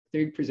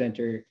third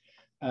presenter,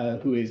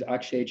 who is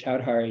Akshay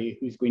Chaudari,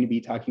 who's going to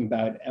be talking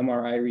about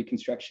MRI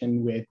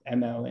reconstruction with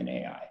ML and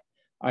AI.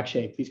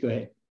 Akshay, please go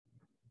ahead.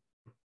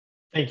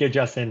 Thank you,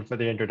 Justin, for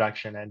the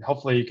introduction, and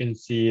hopefully you can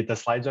see the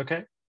slides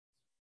okay.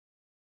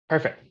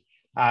 Perfect.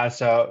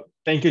 So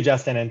thank you,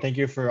 Justin, and thank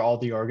you for all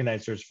the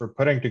organizers for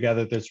putting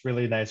together this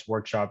really nice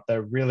workshop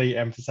that really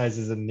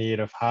emphasizes the need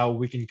of how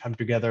we can come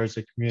together as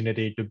a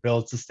community to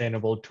build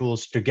sustainable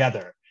tools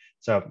together.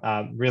 So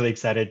I'm really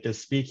excited to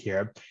speak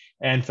here.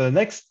 And for the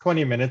next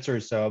 20 minutes or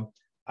so,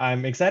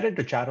 I'm excited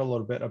to chat a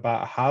little bit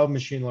about how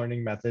machine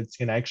learning methods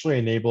can actually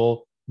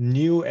enable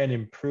new and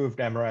improved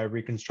MRI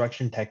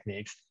reconstruction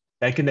techniques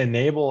that can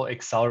enable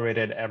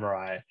accelerated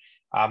MRI.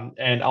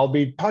 And I'll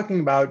be talking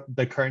about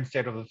the current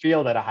state of the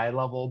field at a high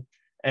level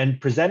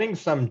and presenting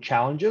some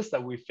challenges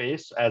that we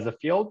face as a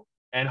field,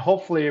 and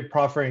hopefully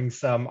proffering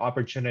some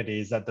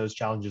opportunities that those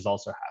challenges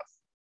also have.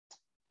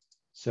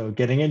 So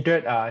getting into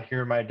it,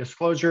 here are my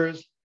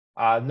disclosures.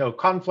 No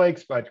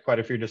conflicts, but quite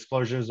a few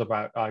disclosures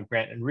about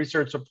grant and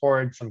research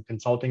support, some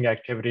consulting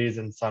activities,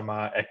 and some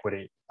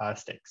equity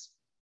stakes.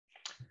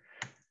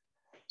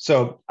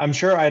 So I'm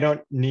sure I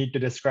don't need to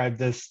describe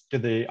this to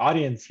the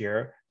audience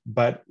here,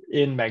 but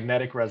in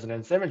magnetic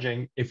resonance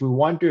imaging, if we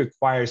want to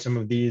acquire some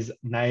of these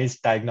nice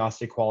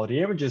diagnostic quality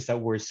images that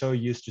we're so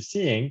used to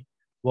seeing,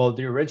 well,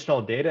 the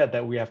original data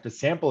that we have to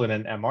sample in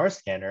an MR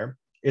scanner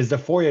is the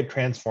Fourier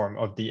transform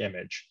of the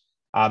image,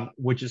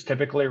 which is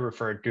typically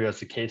referred to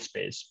as a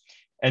K-space.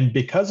 And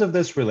because of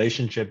this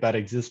relationship that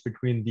exists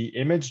between the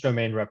image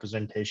domain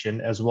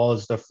representation as well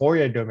as the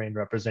Fourier domain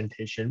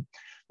representation,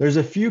 there's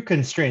a few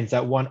constraints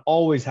that one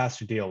always has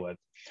to deal with.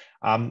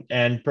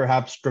 And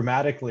perhaps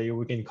dramatically,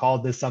 we can call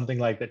this something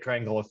like the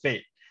triangle of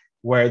fate,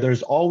 where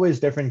there's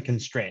always different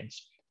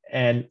constraints.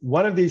 And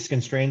one of these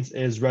constraints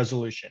is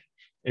resolution.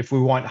 If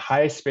we want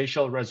high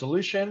spatial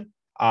resolution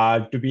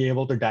to be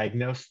able to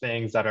diagnose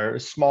things that are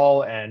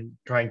small and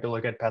trying to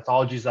look at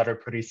pathologies that are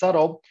pretty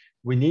subtle,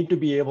 we need to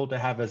be able to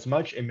have as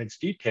much image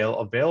detail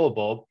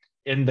available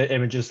in the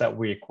images that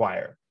we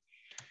acquire.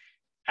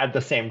 At the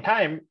same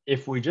time,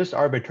 if we just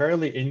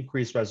arbitrarily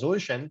increase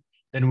resolution,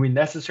 then we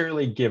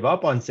necessarily give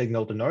up on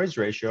signal to noise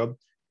ratio,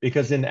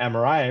 because in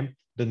MRI,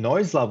 the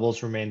noise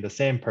levels remain the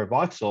same per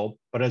voxel,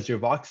 but as your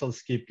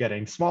voxels keep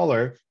getting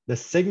smaller, the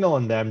signal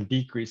in them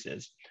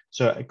decreases.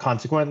 So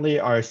consequently,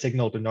 our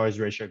signal to noise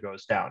ratio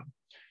goes down.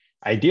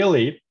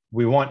 Ideally,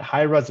 we want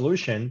high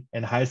resolution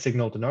and high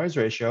signal to noise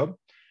ratio,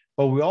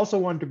 but we also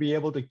want to be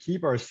able to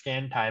keep our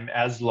scan time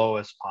as low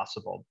as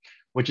possible,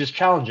 which is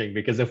challenging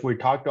because if we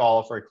talk to all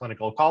of our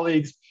clinical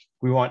colleagues,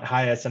 we want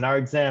high SNR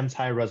exams,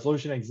 high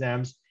resolution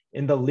exams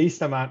in the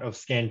least amount of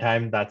scan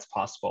time that's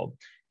possible.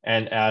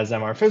 And as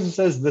MR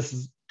physicists, this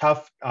is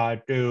tough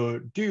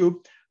to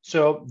do.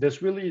 So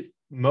this really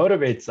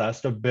motivates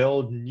us to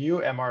build new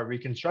MR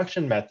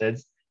reconstruction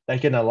methods that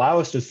can allow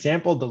us to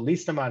sample the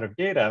least amount of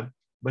data,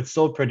 but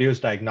still produce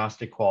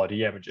diagnostic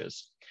quality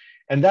images.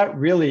 And that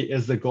really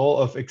is the goal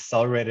of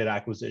accelerated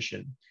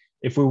acquisition.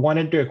 If we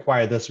wanted to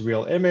acquire this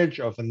real image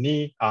of a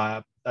knee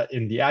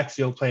in the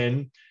axial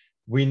plane,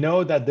 we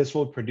know that this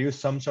will produce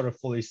some sort of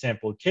fully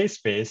sampled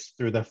K-space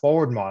through the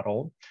forward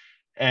model.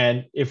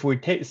 And if we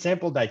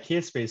sample that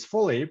K-space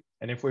fully,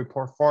 and if we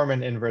perform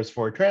an inverse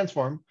Fourier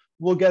transform,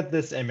 we'll get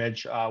this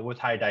image with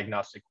high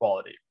diagnostic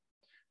quality.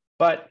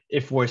 But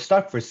if we're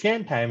stuck for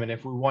scan time, and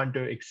if we want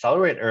to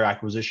accelerate our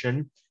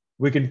acquisition,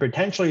 we can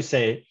potentially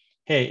say,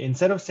 hey,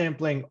 instead of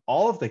sampling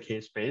all of the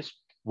K-space,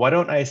 why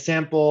don't I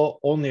sample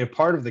only a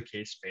part of the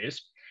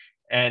K-space?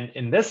 And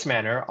in this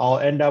manner, I'll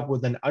end up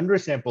with an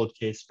undersampled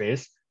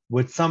K-space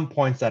with some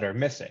points that are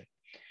missing.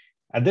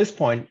 At this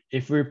point,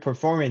 if we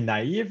perform a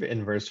naive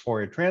inverse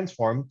Fourier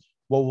transform,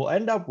 what we'll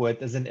end up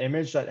with is an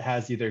image that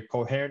has either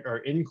coherent or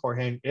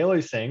incoherent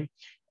aliasing,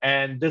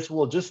 and this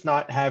will just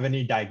not have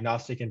any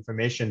diagnostic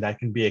information that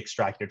can be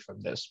extracted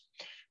from this.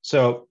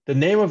 So the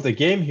name of the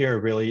game here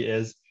really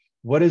is,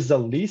 what is the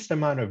least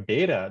amount of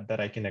data that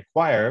I can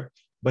acquire,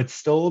 but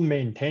still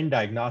maintain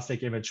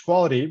diagnostic image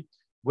quality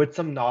with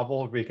some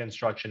novel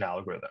reconstruction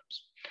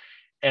algorithms?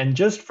 And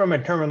just from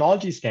a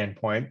terminology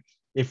standpoint,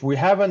 if we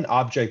have an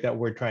object that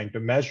we're trying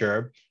to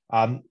measure,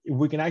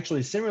 we can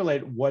actually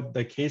simulate what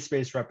the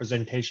K-space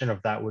representation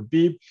of that would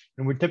be.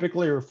 And we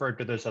typically refer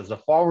to this as a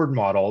forward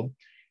model.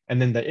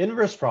 And then the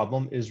inverse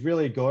problem is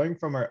really going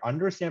from our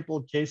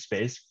undersampled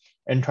K-space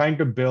and trying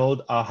to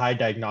build a high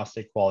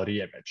diagnostic quality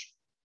image.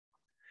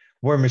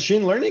 Where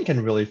machine learning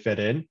can really fit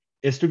in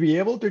is to be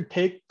able to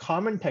take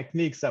common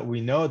techniques that we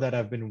know that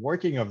have been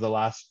working over the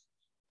last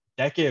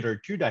decade or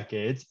 2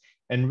 decades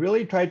and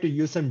really try to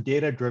use some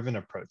data-driven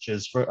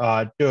approaches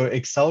to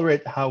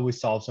accelerate how we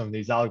solve some of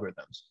these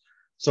algorithms.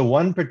 So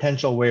one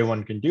potential way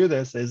one can do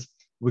this is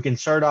we can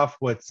start off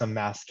with some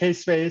mass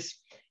K-space,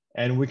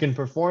 and we can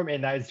perform a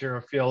nice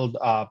zero field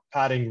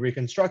padding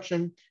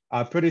reconstruction,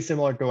 pretty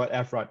similar to what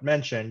Efrat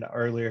mentioned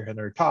earlier in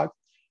her talk.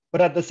 But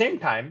at the same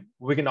time,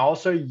 we can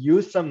also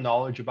use some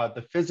knowledge about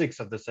the physics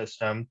of the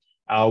system.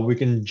 We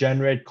can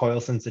generate coil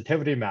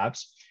sensitivity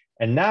maps.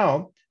 And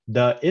now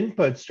The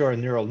inputs to our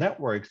neural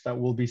networks that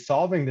will be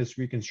solving this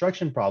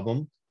reconstruction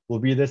problem will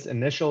be this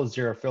initial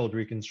zero-field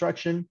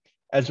reconstruction,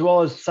 as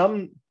well as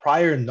some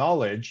prior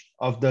knowledge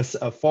of this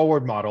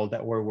forward model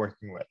that we're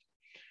working with.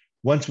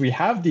 Once we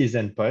have these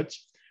inputs,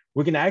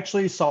 we can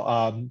actually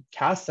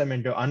cast them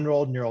into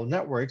unrolled neural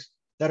networks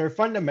that are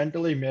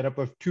fundamentally made up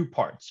of two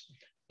parts.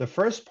 The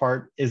first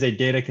part is a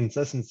data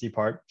consistency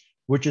part,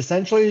 which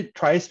essentially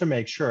tries to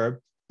make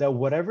sure that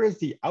whatever is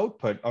the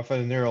output of the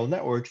neural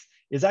networks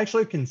is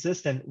actually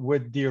consistent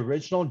with the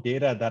original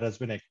data that has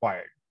been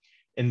acquired.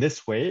 In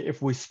this way,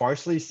 if we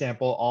sparsely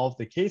sample all of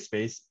the case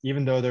space,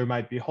 even though there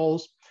might be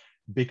holes,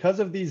 because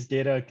of these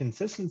data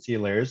consistency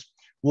layers,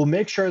 we'll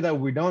make sure that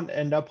we don't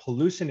end up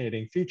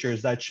hallucinating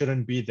features that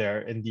shouldn't be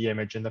there in the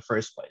image in the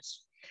first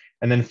place.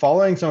 And then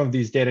following some of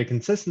these data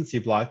consistency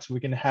blocks,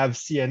 we can have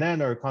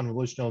CNN or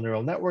convolutional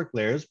neural network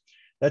layers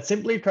that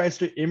simply tries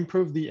to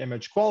improve the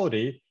image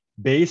quality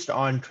based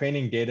on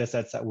training data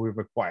sets that we've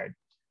acquired.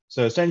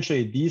 So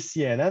essentially, these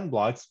CNN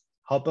blocks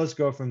help us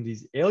go from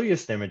these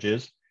aliased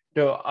images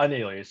to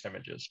unaliased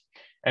images.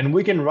 And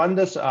we can run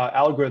this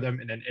algorithm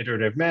in an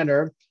iterative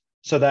manner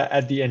so that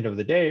at the end of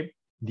the day,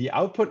 the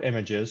output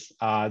images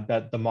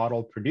that the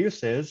model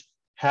produces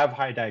have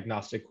high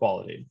diagnostic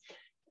quality.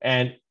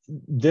 And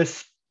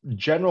this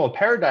general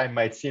paradigm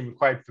might seem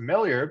quite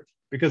familiar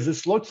because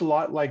this looks a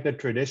lot like the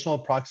traditional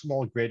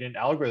proximal gradient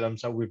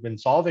algorithms that we've been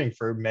solving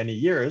for many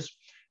years.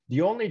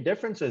 The only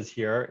differences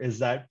here is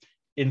that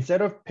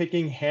instead of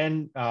picking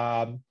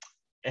handcrafted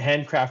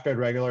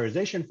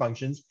regularization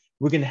functions,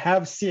 we can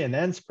have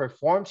CNNs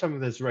perform some of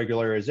this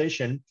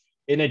regularization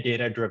in a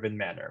data-driven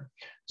manner.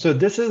 So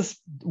this is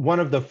one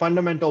of the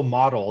fundamental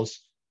models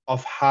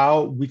of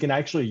how we can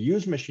actually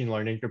use machine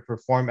learning to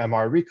perform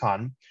MR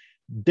Recon.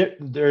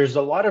 There's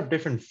a lot of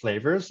different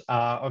flavors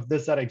of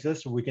this that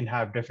exist. We can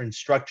have different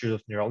structures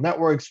of neural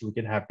networks. We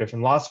can have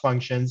different loss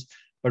functions.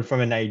 But from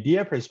an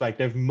idea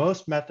perspective,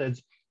 most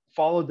methods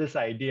follow this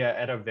idea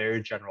at a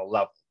very general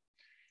level.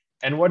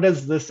 And what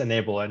does this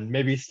enable? And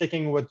maybe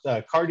sticking with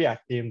the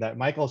cardiac theme that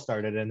Michael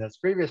started in his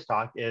previous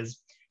talk is,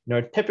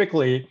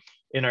 typically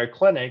in our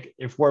clinic,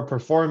 if we're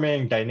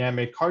performing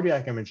dynamic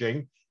cardiac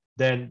imaging,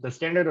 then the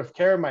standard of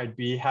care might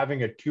be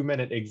having a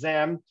 2-minute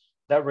exam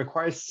that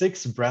requires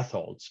 6 breath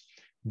holds.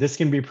 This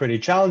can be pretty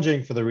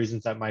challenging for the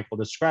reasons that Michael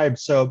described.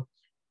 So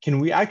can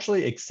we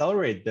actually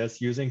accelerate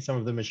this using some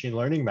of the machine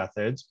learning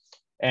methods?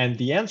 And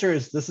the answer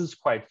is this is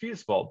quite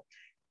feasible.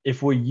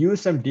 If we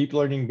use some deep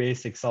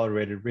learning-based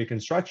accelerated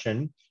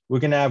reconstruction, we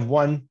can have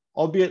one,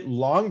 albeit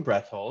long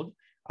breath hold,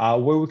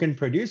 where we can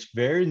produce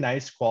very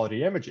nice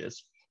quality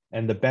images.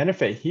 And the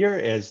benefit here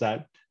is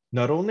that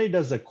not only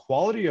does the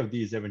quality of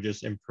these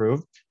images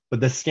improve,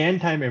 but the scan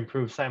time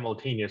improves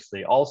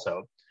simultaneously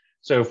also.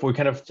 So if we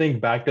kind of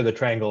think back to the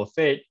triangle of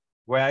fate,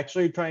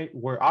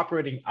 we're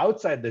operating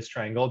outside this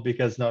triangle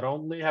because not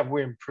only have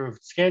we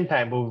improved scan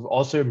time, but we've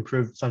also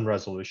improved some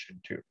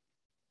resolution too.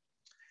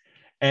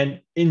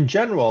 And in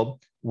general,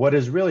 what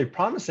is really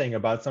promising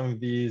about some of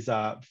these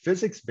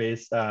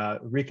physics-based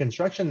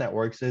reconstruction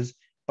networks is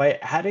by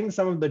adding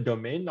some of the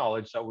domain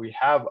knowledge that we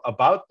have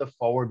about the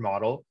forward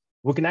model,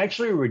 we can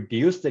actually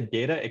reduce the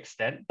data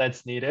extent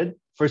that's needed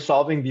for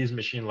solving these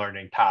machine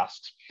learning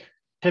tasks.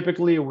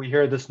 Typically, we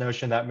hear this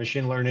notion that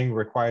machine learning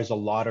requires a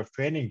lot of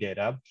training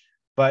data,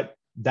 but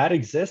that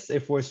exists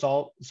if we're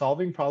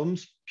solving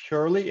problems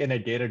purely in a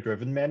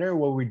data-driven manner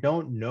where we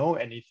don't know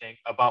anything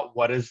about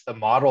what is the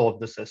model of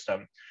the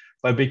system.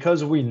 But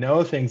because we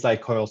know things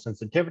like coil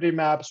sensitivity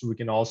maps, we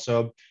can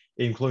also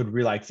include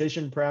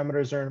relaxation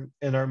parameters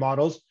in our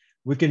models.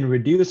 We can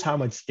reduce how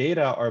much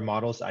data our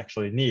models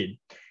actually need.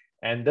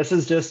 And this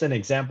is just an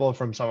example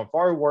from some of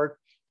our work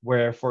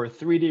where for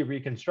 3D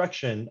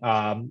reconstruction,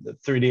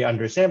 3D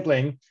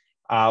undersampling,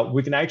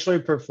 we can actually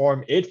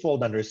perform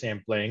 8-fold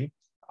undersampling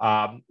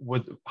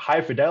with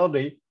high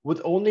fidelity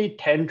with only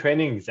 10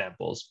 training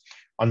examples.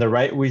 On the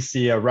right, we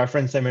see a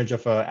reference image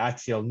of an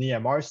axial knee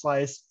MR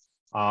slice.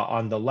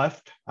 On the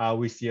left,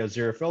 we see a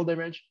zero-field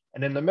image.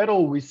 And in the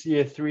middle, we see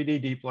a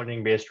 3D deep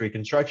learning-based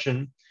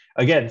reconstruction,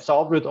 again,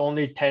 solved with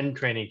only 10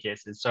 training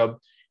cases. So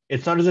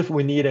it's not as if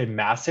we need a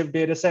massive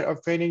data set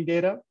of training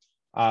data,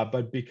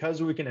 but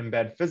because we can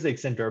embed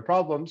physics into our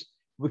problems,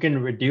 we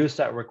can reduce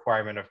that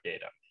requirement of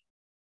data.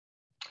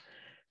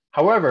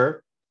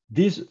 However,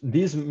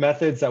 these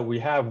methods that we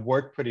have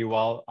work pretty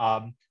well,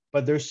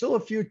 but there's still a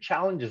few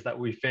challenges that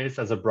we face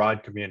as a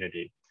broad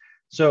community.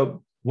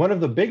 So one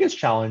of the biggest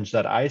challenges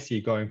that I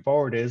see going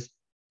forward is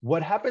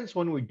what happens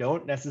when we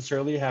don't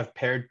necessarily have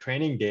paired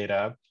training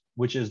data,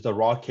 which is the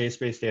raw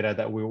case-based data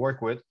that we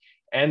work with,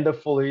 and the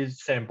fully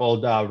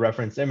sampled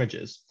reference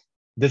images.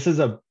 This is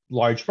a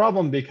large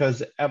problem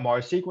because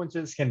MR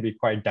sequences can be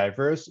quite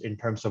diverse in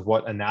terms of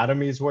what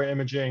anatomies we're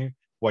imaging,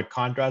 what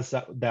contrasts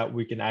that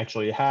we can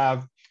actually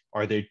have.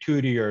 Are they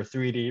 2D or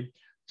 3D?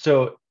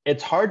 So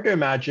it's hard to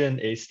imagine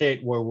a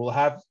state where we'll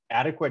have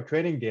adequate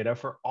training data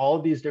for all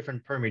these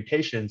different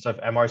permutations of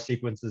MR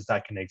sequences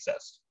that can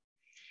exist.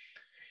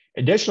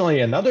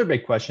 Additionally, another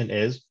big question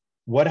is,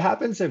 what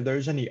happens if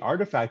there's any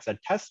artifacts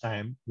at test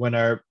time when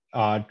our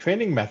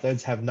training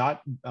methods have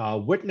not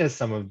witnessed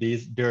some of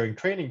these during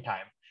training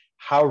time.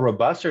 How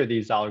robust are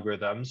these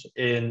algorithms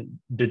in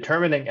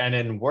determining and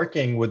in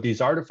working with these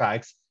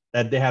artifacts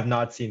that they have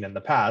not seen in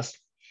the past?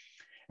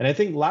 And I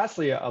think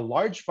lastly, a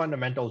large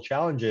fundamental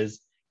challenge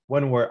is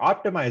when we're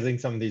optimizing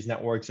some of these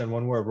networks and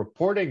when we're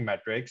reporting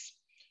metrics,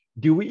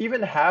 do we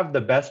even have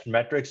the best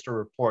metrics to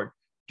report?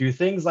 Do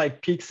things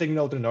like peak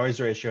signal to noise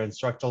ratio and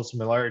structural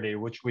similarity,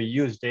 which we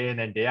use day in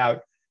and day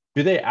out,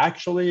 do they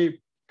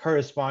actually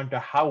correspond to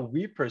how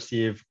we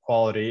perceive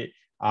quality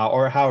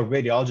or how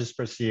radiologists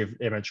perceive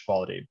image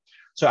quality?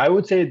 So I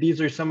would say these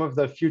are some of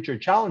the future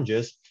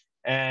challenges.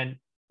 And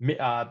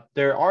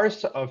there are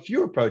a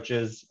few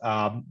approaches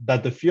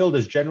that the field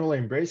is generally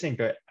embracing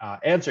to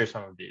answer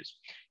some of these.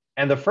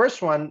 And the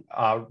first one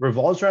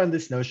revolves around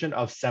this notion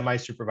of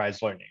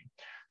semi-supervised learning.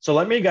 So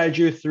let me guide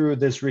you through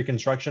this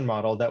reconstruction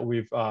model that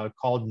we've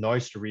called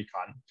noise to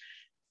recon.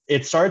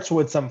 It starts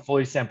with some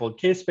fully sampled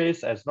case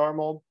space as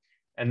normal,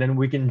 and then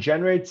we can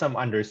generate some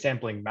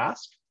undersampling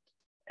mask.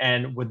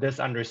 And with this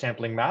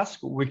undersampling mask,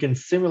 we can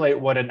simulate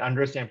what an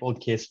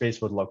undersampled case space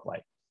would look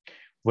like.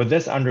 With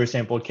this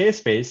undersampled case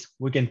space,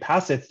 we can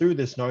pass it through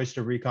this noise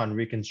to recon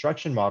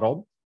reconstruction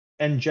model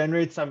and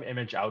generate some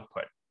image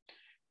output.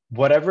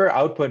 Whatever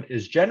output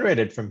is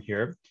generated from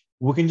here,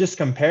 we can just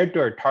compare it to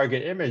our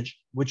target image,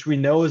 which we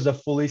know is the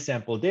fully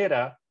sampled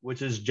data,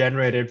 which is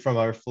generated from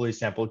our fully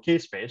sampled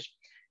case space.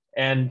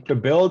 And to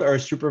build our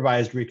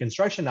supervised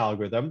reconstruction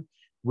algorithm,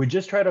 we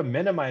just try to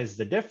minimize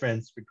the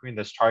difference between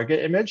this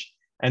target image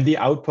and the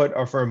output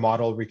of our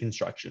model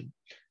reconstruction.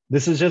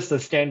 This is just a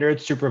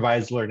standard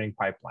supervised learning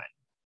pipeline.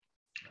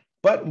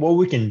 But what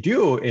we can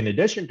do in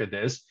addition to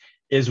this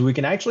is we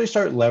can actually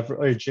start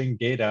leveraging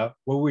data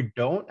where we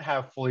don't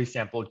have fully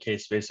sampled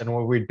case space and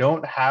where we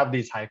don't have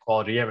these high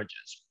quality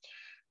images.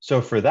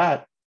 So for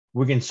that,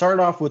 we can start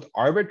off with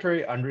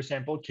arbitrary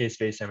undersampled case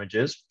space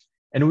images,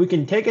 and we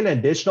can take an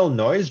additional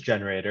noise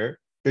generator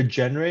to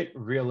generate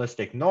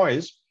realistic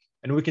noise.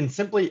 And we can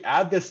simply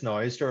add this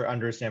noise to our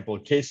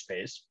undersampled case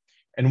space,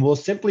 and we'll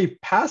simply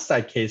pass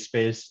that case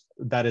space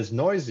that is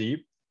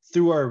noisy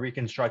through our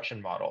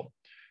reconstruction model.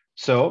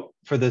 So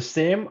for the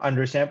same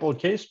undersampled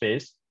case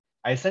space,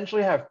 I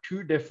essentially have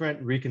two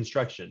different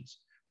reconstructions.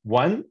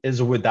 One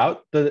is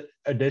without the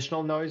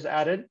additional noise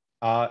added,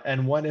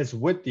 and one is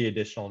with the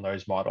additional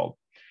noise model.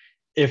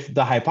 If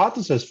the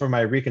hypothesis for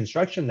my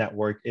reconstruction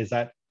network is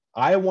that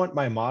I want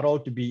my model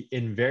to be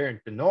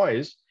invariant to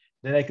noise,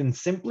 then I can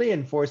simply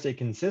enforce a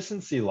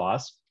consistency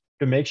loss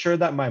to make sure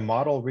that my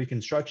model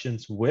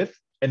reconstructions with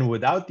and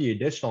without the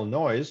additional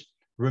noise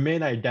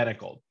remain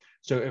identical.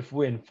 So if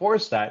we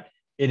enforce that,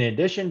 in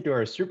addition to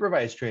our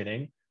supervised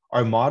training,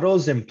 our model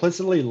is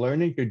implicitly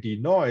learning to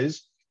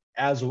denoise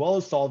as well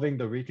as solving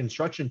the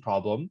reconstruction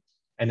problem.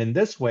 And in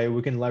this way,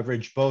 we can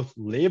leverage both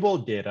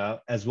labeled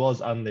data as well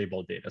as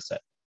unlabeled data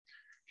set.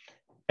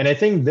 And I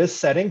think this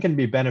setting can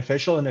be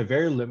beneficial in a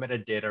very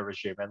limited data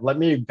regime. And let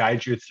me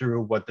guide you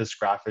through what this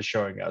graph is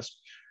showing us.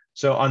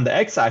 So on the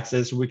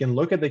x-axis, we can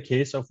look at the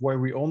case of where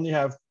we only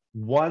have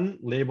one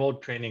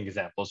labeled training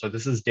example. So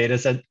this is data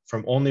set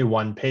from only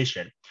one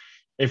patient.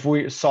 If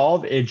we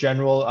solve a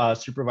general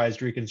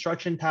supervised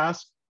reconstruction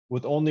task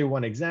with only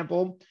one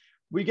example,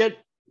 we get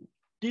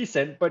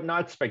decent but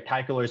not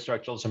spectacular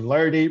structural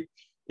similarity.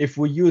 If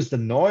we use the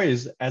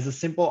noise as a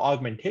simple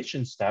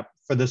augmentation step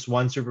for this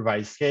one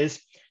supervised case,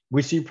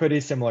 we see pretty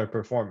similar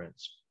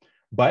performance.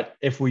 But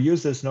if we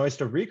use this noise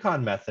to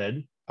recon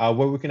method,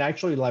 where we can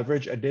actually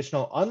leverage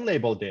additional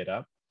unlabeled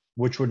data,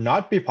 which would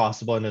not be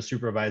possible in a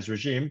supervised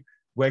regime,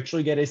 we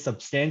actually get a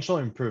substantial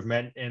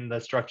improvement in the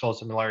structural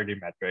similarity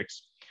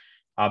metrics.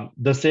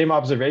 The same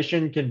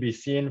observation can be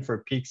seen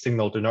for peak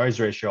signal to noise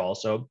ratio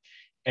also.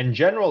 And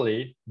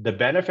generally, the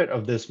benefit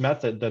of this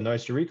method, the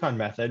noise to recon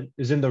method,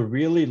 is in the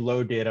really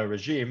low data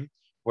regime,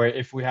 where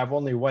if we have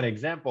only one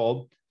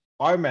example,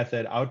 our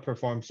method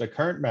outperforms the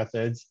current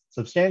methods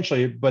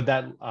substantially, but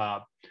that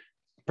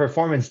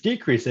performance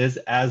decreases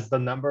as the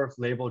number of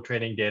labeled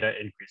training data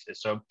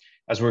increases. So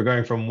as we're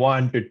going from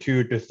 1 to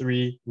 2 to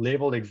 3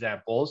 labeled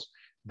examples,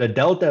 the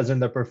deltas in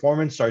the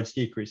performance starts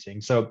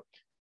decreasing. So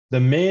the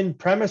main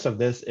premise of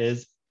this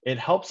is it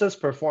helps us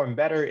perform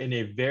better in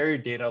a very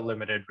data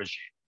limited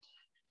regime.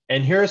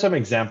 And here are some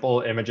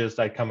example images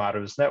that come out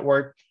of this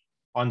network.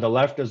 On the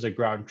left is a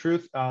ground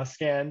truth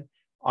scan.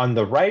 On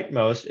the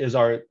rightmost is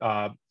our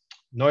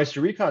noise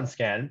to recon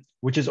scan,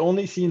 which has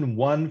only seen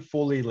one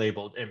fully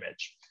labeled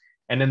image.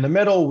 And in the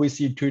middle, we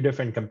see two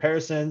different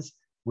comparisons.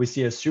 We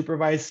see a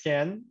supervised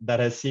scan that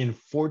has seen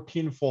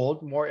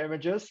 14-fold more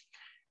images.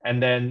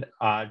 And then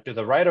to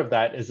the right of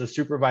that is a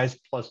supervised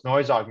plus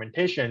noise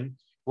augmentation,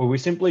 where we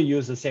simply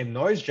use the same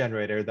noise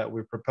generator that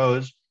we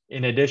proposed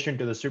in addition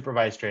to the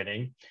supervised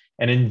training.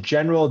 And in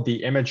general,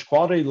 the image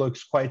quality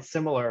looks quite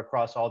similar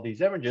across all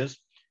these images,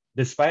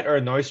 despite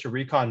our noise to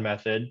recon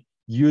method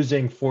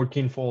using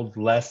 14-fold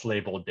less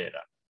labeled data.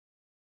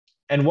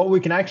 And what we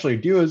can actually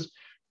do is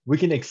we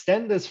can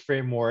extend this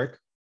framework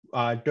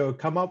to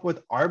come up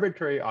with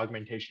arbitrary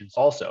augmentations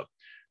also.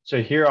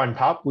 So here on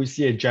top, we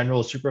see a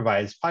general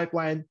supervised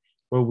pipeline.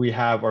 where we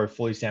have our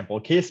fully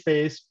sampled case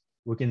space.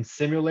 We can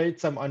simulate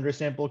some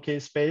undersampled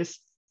case space,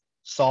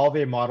 solve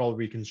a model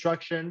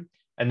reconstruction,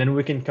 and then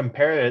we can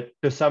compare it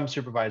to some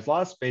supervised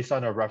loss based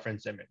on a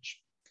reference image.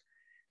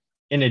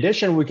 In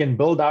addition, we can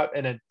build out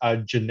a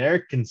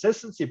generic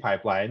consistency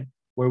pipeline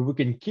where we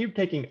can keep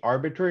taking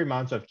arbitrary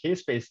amounts of case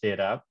space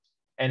data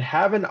and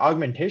have an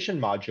augmentation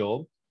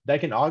module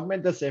that can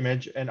augment this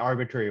image in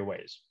arbitrary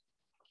ways.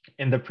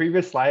 In the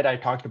previous slide, I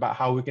talked about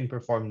how we can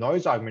perform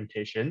noise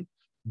augmentation,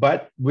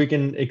 but we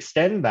can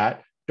extend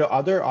that to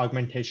other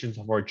augmentations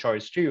of our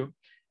choice too.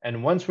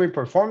 And once we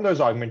perform those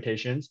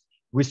augmentations,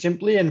 we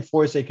simply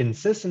enforce a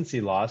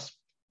consistency loss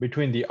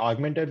between the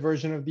augmented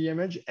version of the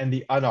image and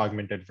the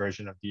unaugmented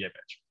version of the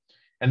image.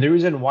 And the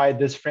reason why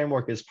this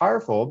framework is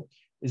powerful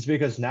is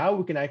because now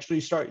we can actually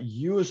start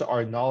use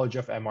our knowledge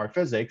of MR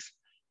physics,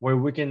 where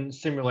we can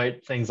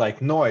simulate things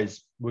like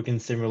noise, we can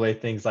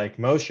simulate things like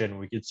motion,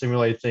 we can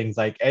simulate things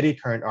like eddy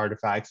current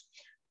artifacts,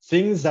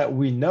 things that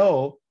we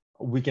know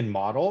we can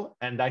model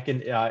and that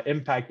can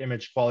impact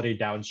image quality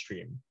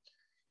downstream.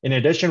 In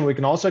addition, we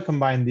can also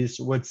combine these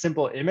with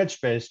simple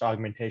image-based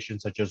augmentation,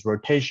 such as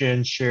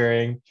rotation,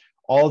 shearing,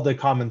 all the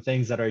common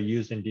things that are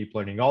used in deep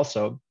learning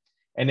also.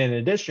 And in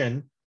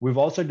addition, we've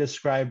also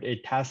described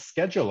a task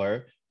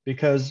scheduler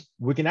because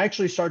we can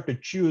actually start to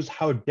choose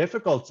how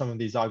difficult some of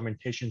these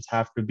augmentations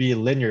have to be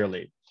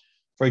linearly.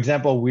 For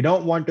example, we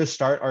don't want to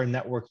start our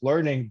network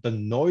learning the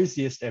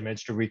noisiest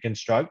image to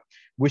reconstruct.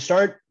 We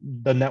start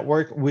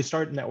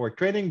network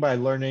training by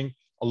learning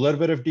a little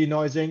bit of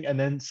denoising and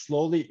then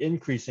slowly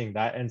increasing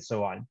that and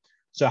so on.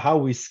 So how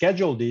we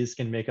schedule these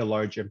can make a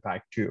large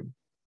impact too.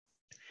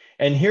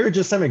 And here are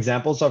just some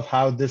examples of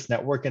how this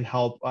network can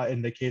help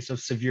in the case of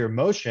severe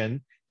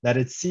motion that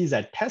it sees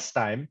at test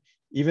time,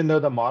 even though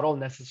the model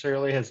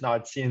necessarily has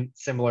not seen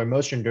similar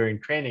motion during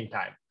training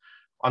time.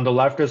 On the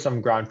left is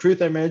some ground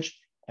truth image,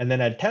 and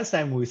then at test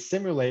time, we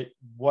simulate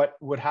what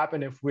would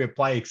happen if we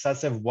apply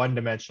excessive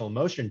one-dimensional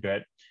motion to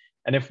it.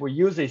 And if we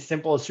use a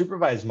simple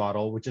supervised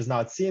model, which has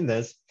not seen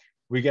this,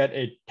 we get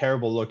a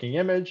terrible looking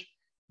image.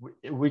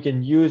 We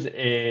can use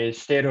a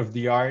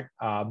state-of-the-art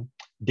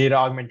data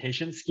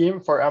augmentation scheme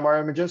for MR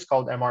images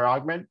called MR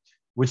Augment,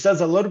 which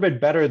does a little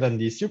bit better than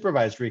the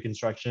supervised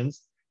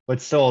reconstructions, but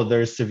still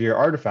there's severe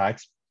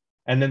artifacts.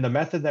 And then the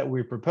method that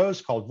we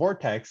propose called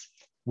Vortex,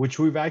 which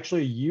we've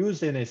actually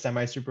used in a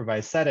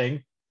semi-supervised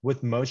setting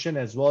with motion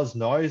as well as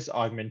noise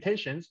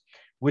augmentations,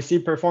 we see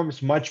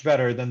performs much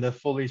better than the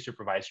fully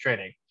supervised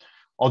training.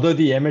 Although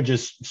the image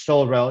is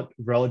still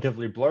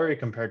relatively blurry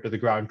compared to the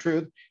ground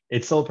truth,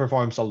 it still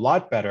performs a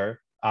lot better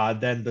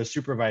than the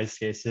supervised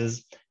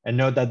cases. And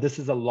note that this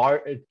is a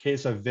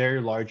case of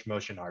very large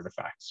motion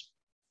artifacts.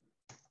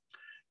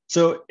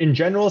 So in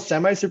general,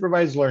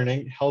 semi-supervised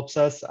learning helps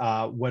us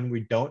when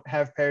we don't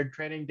have paired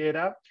training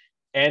data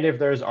and if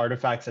there's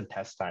artifacts at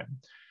test time.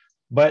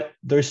 But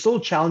there's still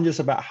challenges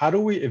about how do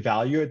we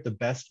evaluate the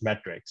best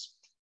metrics.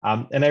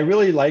 And I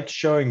really like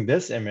showing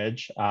this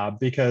image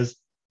because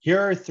here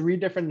are 3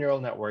 different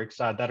neural networks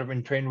that have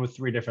been trained with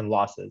 3 different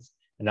losses,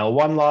 an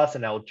L1 loss,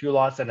 an L2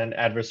 loss, and an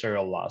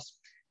adversarial loss.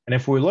 And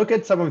if we look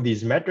at some of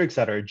these metrics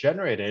that are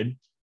generated,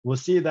 we'll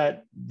see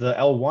that the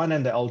L1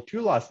 and the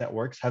L2 loss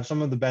networks have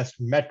some of the best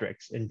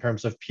metrics in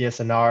terms of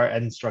PSNR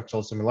and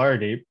structural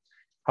similarity.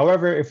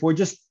 However, if we're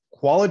just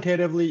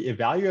qualitatively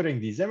evaluating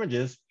these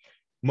images,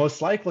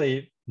 most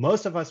likely,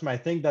 most of us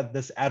might think that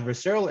this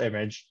adversarial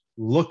image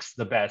looks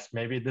the best.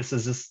 Maybe this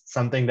is just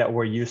something that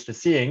we're used to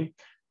seeing,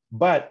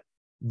 but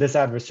this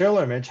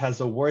adversarial image has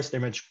the worst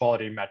image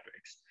quality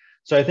metrics.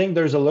 So I think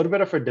there's a little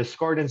bit of a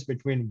discordance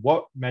between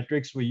what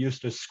metrics we use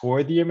to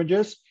score the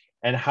images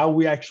and how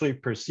we actually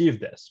perceive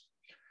this.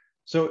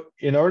 So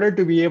in order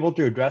to be able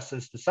to address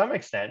this to some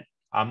extent,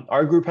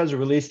 our group has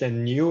released a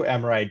new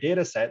MRI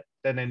dataset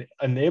that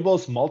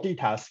enables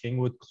multitasking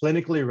with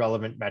clinically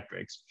relevant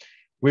metrics.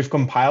 We've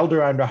compiled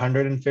around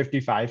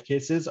 155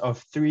 cases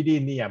of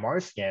 3D knee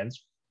MR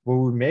scans where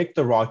we make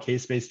the raw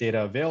case-based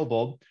data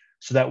available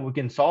so that we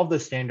can solve the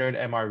standard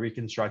MR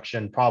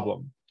reconstruction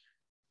problem.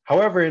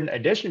 However, in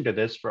addition to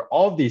this, for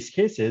all of these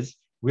cases,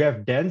 we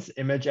have dense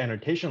image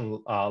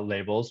annotation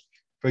labels.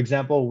 For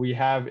example, we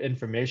have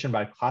information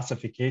about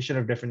classification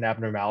of different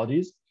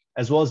abnormalities,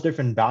 as well as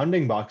different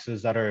bounding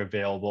boxes that are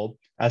available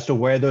as to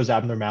where those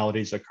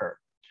abnormalities occur.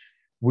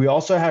 We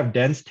also have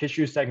dense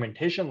tissue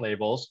segmentation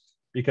labels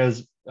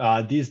because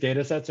these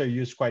data sets are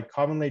used quite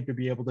commonly to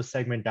be able to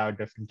segment out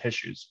different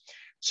tissues.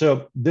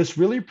 So this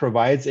really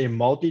provides a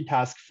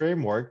multitask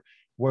framework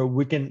where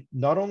we can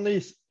not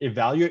only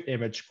evaluate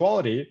image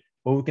quality,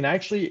 but we can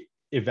actually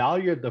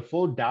evaluate the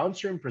full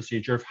downstream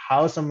procedure of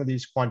how some of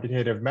these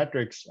quantitative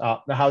metrics,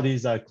 how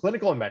these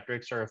clinical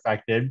metrics are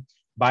affected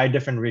by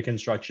different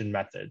reconstruction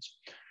methods.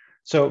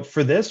 So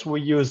for this,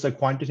 we use the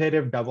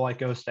quantitative double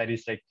echo steady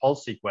state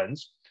pulse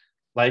sequence.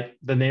 Like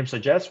the name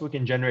suggests, we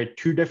can generate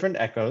 2 different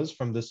echoes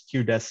from this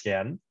QDES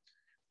scan.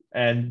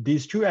 And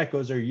these 2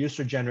 echoes are used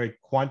to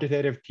generate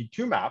quantitative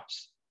T2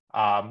 maps.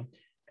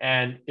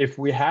 And if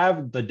we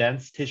have the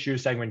dense tissue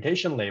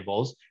segmentation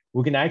labels,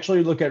 we can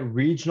actually look at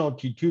regional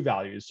T2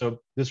 values. So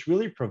this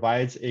really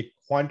provides a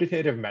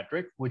quantitative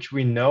metric, which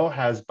we know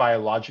has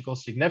biological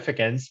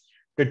significance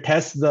to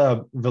test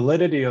the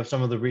validity of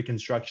some of the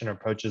reconstruction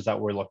approaches that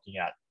we're looking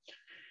at.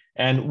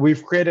 And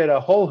we've created a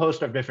whole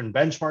host of different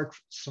benchmarks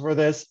for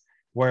this,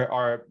 where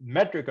our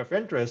metric of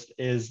interest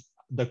is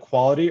the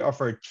quality of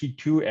our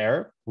T2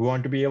 error. We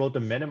want to be able to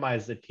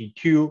minimize the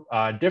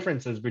T2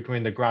 differences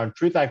between the ground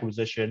truth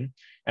acquisition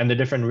and the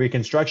different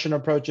reconstruction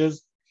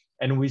approaches.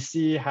 And we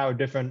see how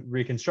different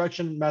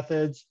reconstruction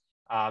methods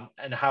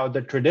and how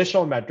the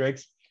traditional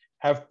metrics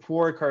have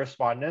poor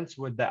correspondence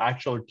with the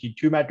actual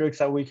T2 metrics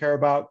that we care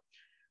about.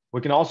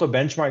 We can also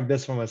benchmark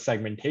this from a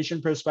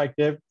segmentation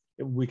perspective.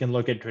 We can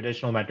look at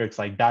traditional metrics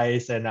like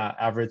DICE and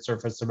average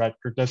surface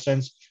symmetric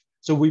distance.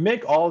 So we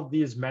make all of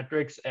these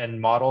metrics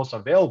and models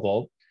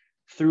available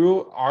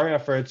through our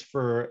efforts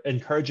for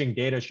encouraging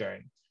data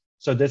sharing.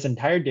 So this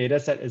entire data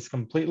set is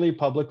completely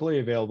publicly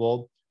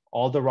available.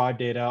 All the raw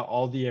data,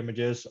 all the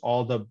images,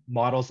 all the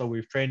models that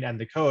we've trained and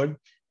the code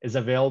is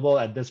available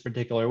at this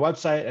particular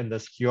website and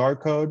this QR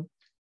code.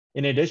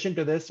 In addition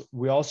to this,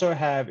 we also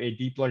have a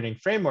deep learning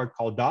framework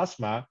called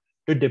DOSMA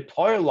to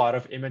deploy a lot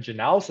of image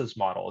analysis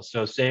models.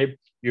 So say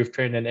you've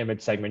trained an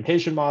image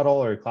segmentation model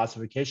or a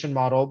classification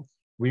model,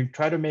 we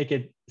try to make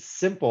it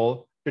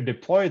simple to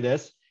deploy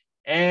this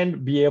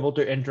and be able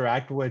to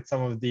interact with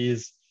some of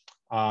these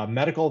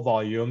medical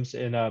volumes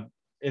in a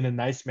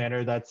nice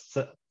manner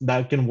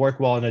that can work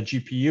well in a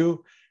GPU.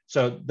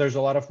 So there's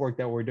a lot of work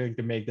that we're doing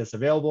to make this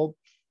available.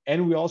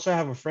 And we also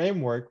have a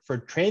framework for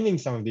training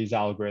some of these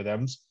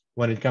algorithms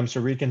when it comes to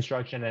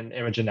reconstruction and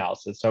image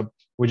analysis. So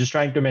we're just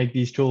trying to make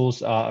these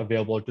tools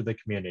available to the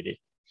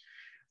community.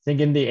 I think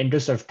in the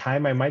interest of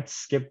time, I might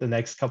skip the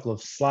next couple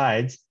of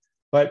slides,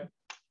 but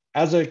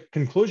as a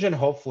conclusion,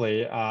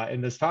 hopefully, in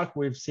this talk,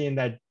 we've seen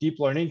that deep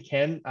learning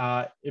can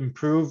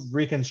improve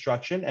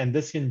reconstruction, and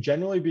this can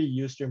generally be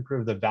used to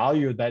improve the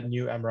value that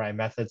new MRI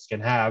methods can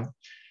have,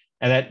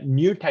 and that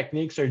new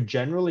techniques are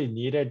generally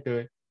needed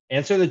to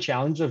answer the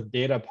challenge of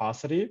data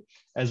paucity,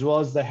 as well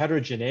as the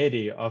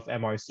heterogeneity of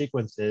MR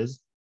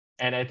sequences.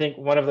 And I think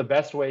one of the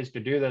best ways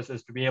to do this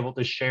is to be able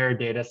to share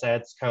data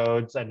sets,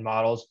 codes, and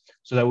models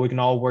so that we can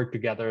all work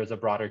together as a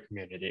broader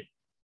community.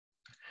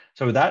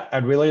 So with that,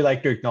 I'd really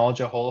like to acknowledge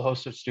a whole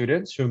host of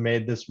students who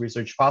made this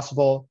research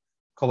possible,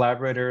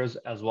 collaborators,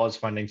 as well as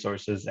funding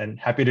sources, and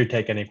happy to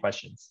take any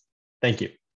questions. Thank you.